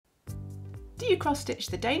Do you cross stitch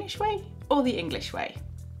the Danish way or the English way?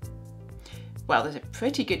 Well, there's a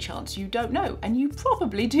pretty good chance you don't know, and you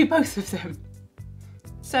probably do both of them.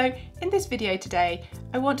 So in this video today,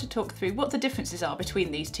 I want to talk through what the differences are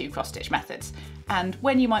between these two cross stitch methods and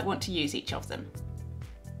when you might want to use each of them.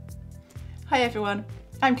 Hi everyone,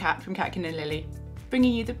 I'm Kat from Catkin and Lily,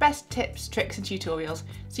 bringing you the best tips, tricks and tutorials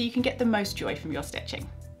so you can get the most joy from your stitching.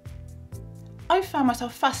 I've found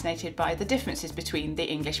myself fascinated by the differences between the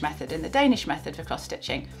English method and the Danish method for cross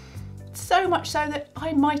stitching. So much so that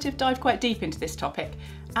I might have dived quite deep into this topic,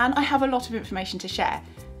 and I have a lot of information to share.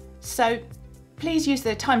 So please use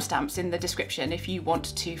the timestamps in the description if you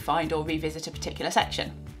want to find or revisit a particular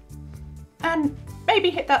section. And maybe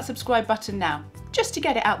hit that subscribe button now, just to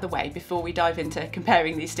get it out the way before we dive into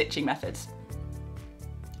comparing these stitching methods.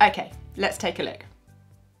 Okay, let's take a look.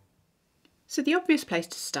 So the obvious place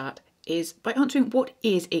to start is by answering what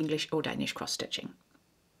is English or Danish cross stitching.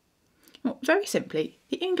 Well, very simply,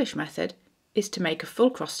 the English method is to make a full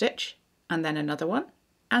cross stitch and then another one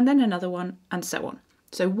and so on.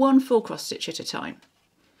 So one full cross stitch at a time.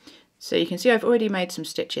 So you can see I've already made some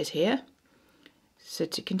stitches here. So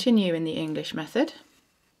to continue in the English method,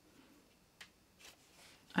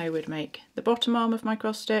 I would make the bottom arm of my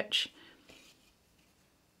cross stitch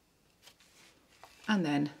and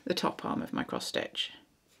then the top arm of my cross stitch.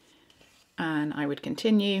 And I would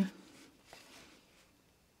continue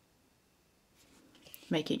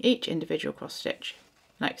making each individual cross stitch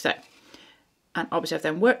like so. And obviously I've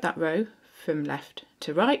then worked that row from left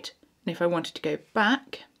to right, and if I wanted to go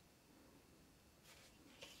back,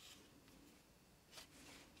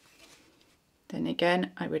 then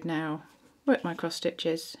again I would now work my cross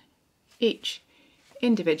stitches each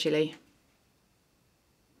individually,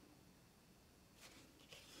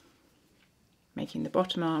 making the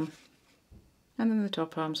bottom arm and then the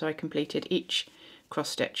top arm, so I completed each cross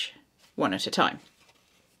stitch one at a time.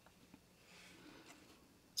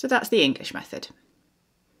 So that's the English method.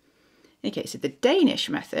 Okay, so the Danish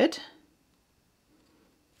method,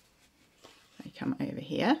 I come over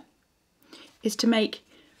here, is to make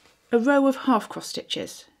a row of half cross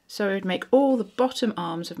stitches. So I would make all the bottom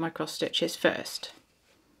arms of my cross stitches first.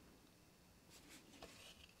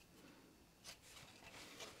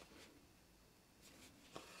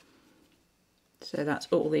 So that's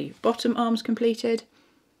all the bottom arms completed.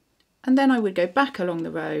 And then I would go back along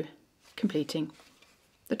the row, completing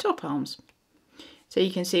the top arms. So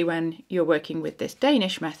you can see when you're working with this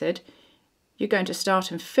Danish method, you're going to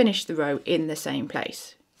start and finish the row in the same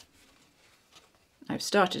place. I've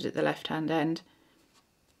started at the left-hand end,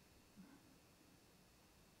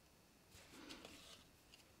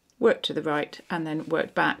 worked to the right and then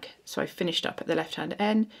worked back. So I finished up at the left-hand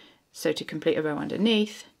end, so to complete a row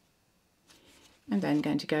underneath, and then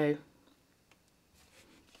going to go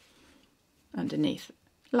underneath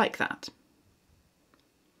like that.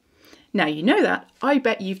 Now you know that, I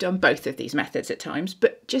bet you've done both of these methods at times,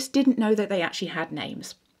 but just didn't know that they actually had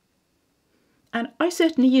names. And I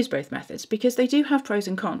certainly use both methods because they do have pros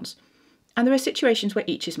and cons, and there are situations where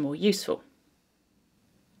each is more useful.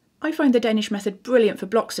 I find the Danish method brilliant for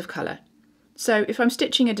blocks of colour. So if I'm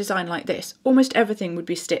stitching a design like this, almost everything would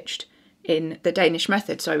be stitched in the Danish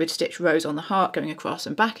method. So I would stitch rows on the heart going across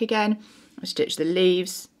and back again. I stitch the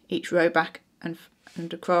leaves, each row back and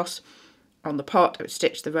across. On the pot, I would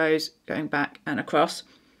stitch the rows going back and across.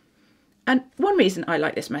 And one reason I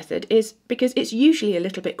like this method is because it's usually a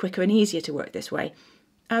little bit quicker and easier to work this way,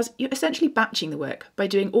 as you're essentially batching the work by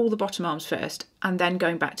doing all the bottom arms first and then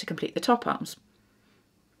going back to complete the top arms.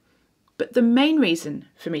 But the main reason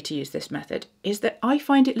for me to use this method is that I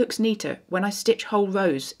find it looks neater when I stitch whole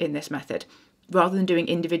rows in this method, rather than doing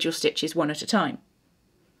individual stitches one at a time.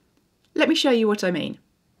 Let me show you what I mean.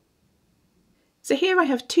 So here I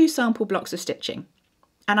have two sample blocks of stitching,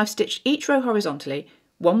 and I've stitched each row horizontally,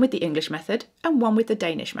 one with the English method and one with the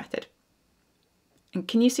Danish method. And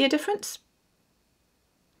can you see a difference?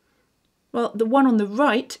 Well, the one on the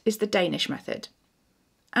right is the Danish method,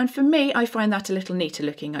 and for me I find that a little neater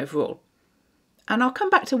looking overall. And I'll come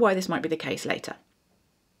back to why this might be the case later.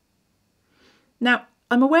 Now,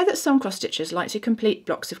 I'm aware that some cross stitchers like to complete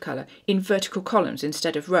blocks of colour in vertical columns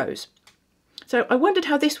instead of rows. So I wondered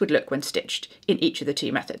how this would look when stitched in each of the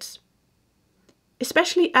two methods.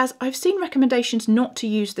 Especially as I've seen recommendations not to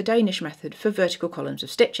use the Danish method for vertical columns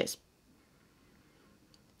of stitches.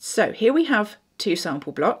 So here we have two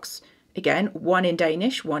sample blocks, again one in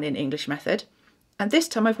Danish, one in English method, and this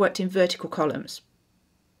time I've worked in vertical columns.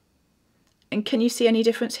 And can you see any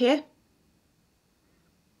difference here?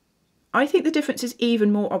 I think the difference is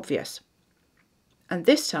even more obvious. And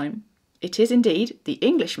this time, it is indeed the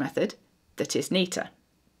English method that is neater.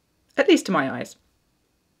 at least to my eyes.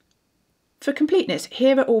 For completeness,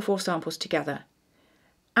 here are all 4 samples together.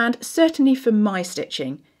 And certainly for my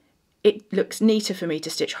stitching, it looks neater for me to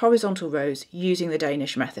stitch horizontal rows using the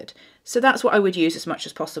Danish method. So that's what I would use as much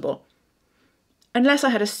as possible. Unless I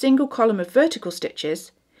had a single column of vertical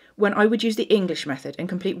stitches, when I would use the English method and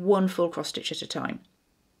complete 1 full cross stitch at a time.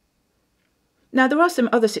 Now there are some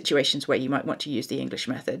other situations where you might want to use the English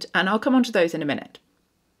method, and I'll come on to those in a minute.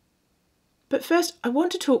 But first, I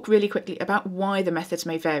want to talk really quickly about why the methods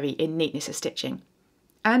may vary in neatness of stitching.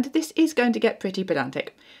 And this is going to get pretty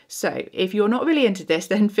pedantic, so if you're not really into this,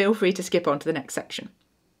 then feel free to skip on to the next section.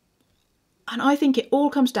 And I think it all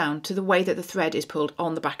comes down to the way that the thread is pulled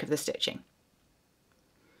on the back of the stitching.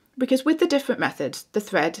 Because with the different methods, the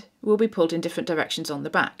thread will be pulled in different directions on the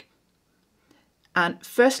back. And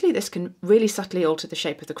firstly, this can really subtly alter the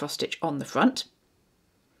shape of the cross stitch on the front.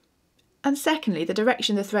 And secondly, the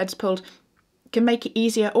direction the thread's pulled can make it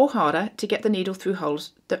easier or harder to get the needle through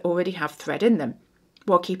holes that already have thread in them,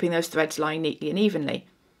 while keeping those threads lying neatly and evenly.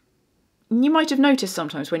 You might have noticed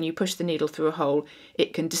sometimes when you push the needle through a hole,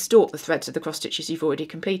 it can distort the threads of the cross stitches you've already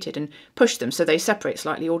completed and push them so they separate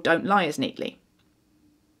slightly or don't lie as neatly.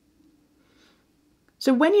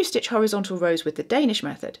 So when you stitch horizontal rows with the Danish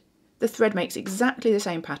method, the thread makes exactly the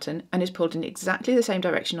same pattern and is pulled in exactly the same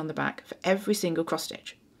direction on the back for every single cross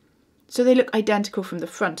stitch. So they look identical from the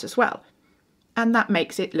front as well, and that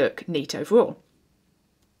makes it look neat overall.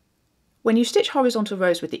 When you stitch horizontal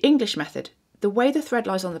rows with the English method, the way the thread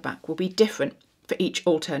lies on the back will be different for each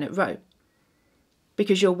alternate row,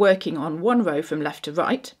 because you're working on one row from left to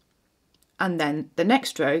right, and then the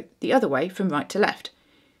next row the other way from right to left.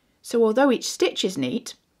 So although each stitch is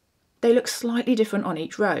neat, they look slightly different on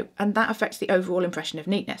each row, and that affects the overall impression of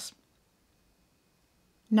neatness.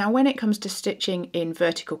 Now when it comes to stitching in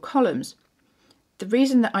vertical columns, the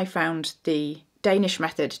reason that I found the Danish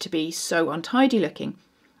method to be so untidy looking,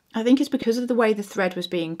 I think is because of the way the thread was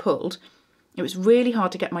being pulled. It was really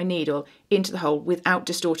hard to get my needle into the hole without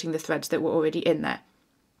distorting the threads that were already in there.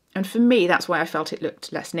 And for me, that's why I felt it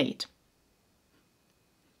looked less neat.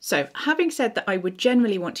 So, having said that I would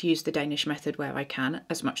generally want to use the Danish method where I can,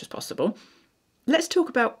 as much as possible, let's talk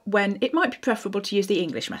about when it might be preferable to use the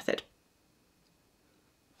English method.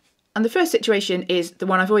 And the first situation is the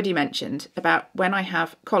one I've already mentioned, about when I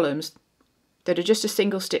have columns that are just a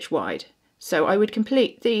single stitch wide. So I would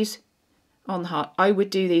complete these on the heart. I would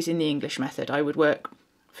do these in the English method. I would work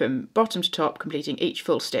from bottom to top, completing each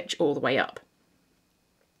full stitch all the way up.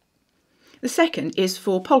 The second is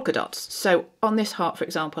for polka dots. So on this heart, for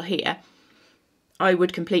example, here, I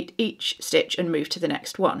would complete each stitch and move to the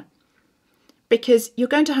next one, because you're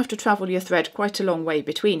going to have to travel your thread quite a long way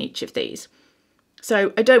between each of these.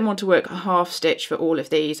 So I don't want to work a half stitch for all of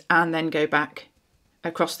these and then go back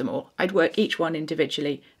across them all. I'd work each one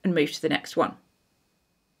individually and move to the next one.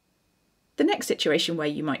 The next situation where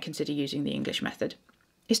you might consider using the English method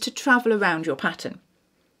is to travel around your pattern.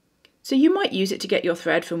 So you might use it to get your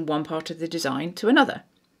thread from one part of the design to another.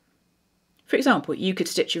 For example, you could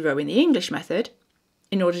stitch a row in the English method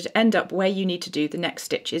in order to end up where you need to do the next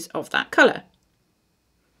stitches of that colour.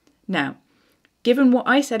 Now, given what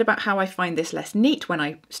I said about how I find this less neat when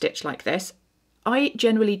I stitch like this, I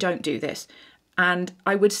generally don't do this, and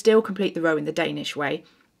I would still complete the row in the Danish way,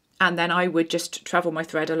 and then I would just travel my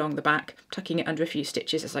thread along the back, tucking it under a few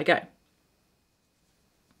stitches as I go.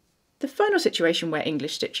 The final situation where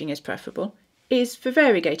English stitching is preferable is for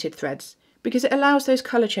variegated threads, because it allows those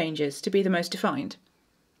colour changes to be the most defined.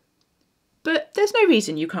 But there's no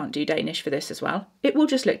reason you can't do Danish for this as well. It will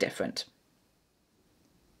just look different.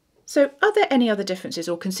 So are there any other differences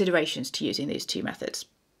or considerations to using these two methods?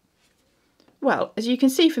 Well, as you can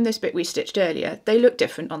see from this bit we stitched earlier, they look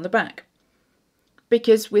different on the back.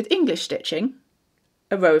 Because with English stitching,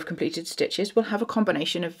 a row of completed stitches will have a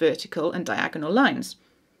combination of vertical and diagonal lines.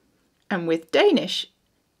 And with Danish,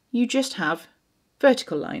 you just have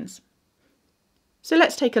vertical lines. So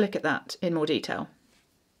let's take a look at that in more detail.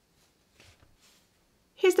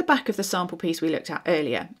 Here's the back of the sample piece we looked at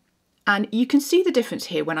earlier, and you can see the difference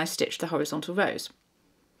here when I stitched the horizontal rows.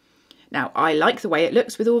 Now, I like the way it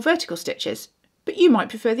looks with all vertical stitches, but you might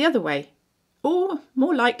prefer the other way, or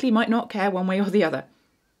more likely might not care one way or the other.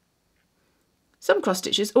 Some cross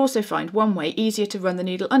stitchers also find one way easier to run the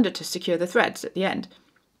needle under to secure the threads at the end,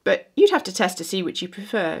 but you'd have to test to see which you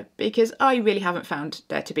prefer, because I really haven't found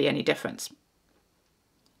there to be any difference.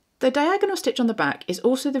 The diagonal stitch on the back is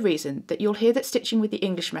also the reason that you'll hear that stitching with the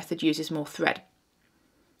English method uses more thread,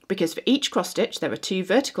 because for each cross stitch there are 2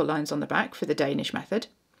 vertical lines on the back for the Danish method,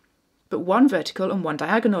 but 1 vertical and 1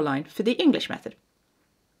 diagonal line for the English method.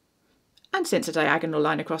 and since a diagonal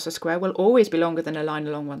line across a square will always be longer than a line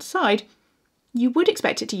along one side, you would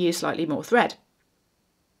expect it to use slightly more thread.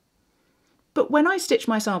 But when I stitched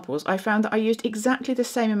my samples, I found that I used exactly the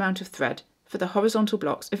same amount of thread for the horizontal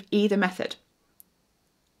blocks of either method.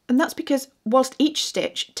 And that's because whilst each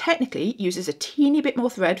stitch technically uses a teeny bit more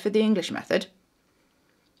thread for the English method,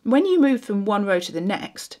 when you move from one row to the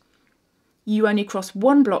next, you only cross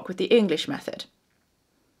one block with the English method,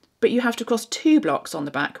 but you have to cross 2 blocks on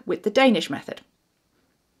the back with the Danish method.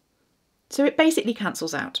 So it basically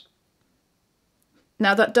cancels out.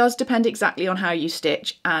 Now that does depend exactly on how you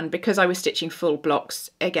stitch, and because I was stitching full blocks,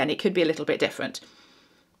 again, it could be a little bit different.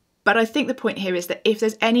 But I think the point here is that if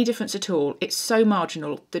there's any difference at all, it's so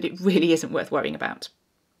marginal that it really isn't worth worrying about.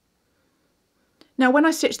 Now, when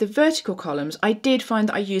I stitched the vertical columns, I did find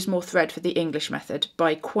that I used more thread for the English method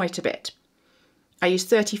by quite a bit. I used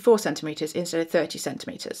 34 centimetres instead of 30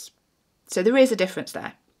 centimetres. So there is a difference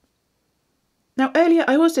there. Now, earlier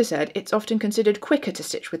I also said it's often considered quicker to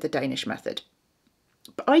stitch with the Danish method.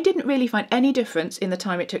 But I didn't really find any difference in the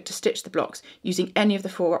time it took to stitch the blocks using any of the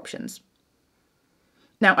 4 options.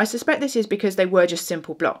 Now, I suspect this is because they were just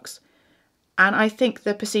simple blocks, and I think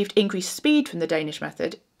the perceived increased speed from the Danish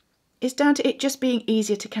method is down to it just being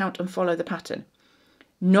easier to count and follow the pattern,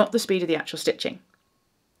 not the speed of the actual stitching.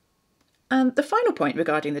 And the final point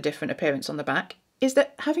regarding the different appearance on the back is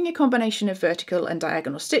that having a combination of vertical and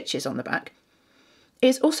diagonal stitches on the back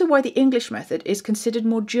is also why the English method is considered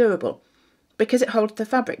more durable, because it holds the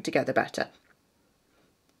fabric together better.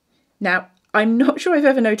 Now, I'm not sure I've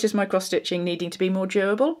ever noticed my cross-stitching needing to be more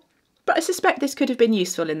durable, but I suspect this could have been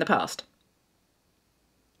useful in the past.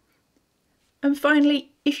 And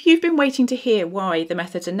finally, if you've been waiting to hear why the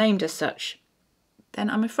methods are named as such, then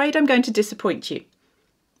I'm afraid I'm going to disappoint you,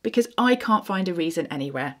 because I can't find a reason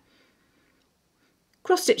anywhere.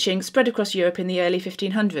 Cross-stitching spread across Europe in the early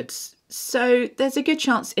 1500s, so there's a good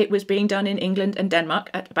chance it was being done in England and Denmark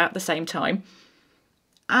at about the same time.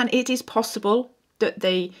 And it is possible that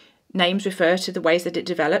the names refer to the ways that it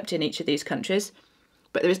developed in each of these countries,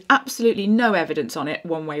 but there is absolutely no evidence on it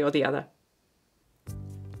one way or the other.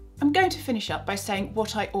 I'm going to finish up by saying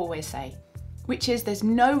what I always say, which is there's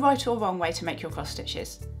no right or wrong way to make your cross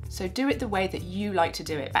stitches, so do it the way that you like to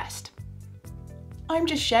do it best. I'm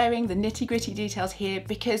just sharing the nitty-gritty details here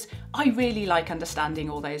because I really like understanding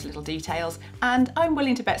all those little details, and I'm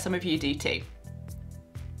willing to bet some of you do too.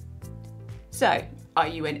 So, are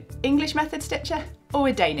you an English method stitcher or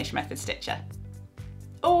a Danish method stitcher?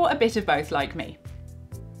 Or a bit of both like me?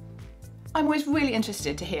 I'm always really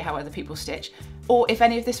interested to hear how other people stitch, or if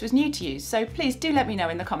any of this was new to you, so please do let me know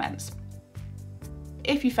in the comments.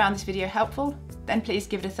 If you found this video helpful, then please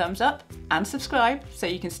give it a thumbs up and subscribe so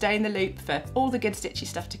you can stay in the loop for all the good stitchy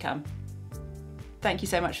stuff to come. Thank you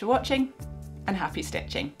so much for watching, and happy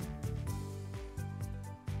stitching!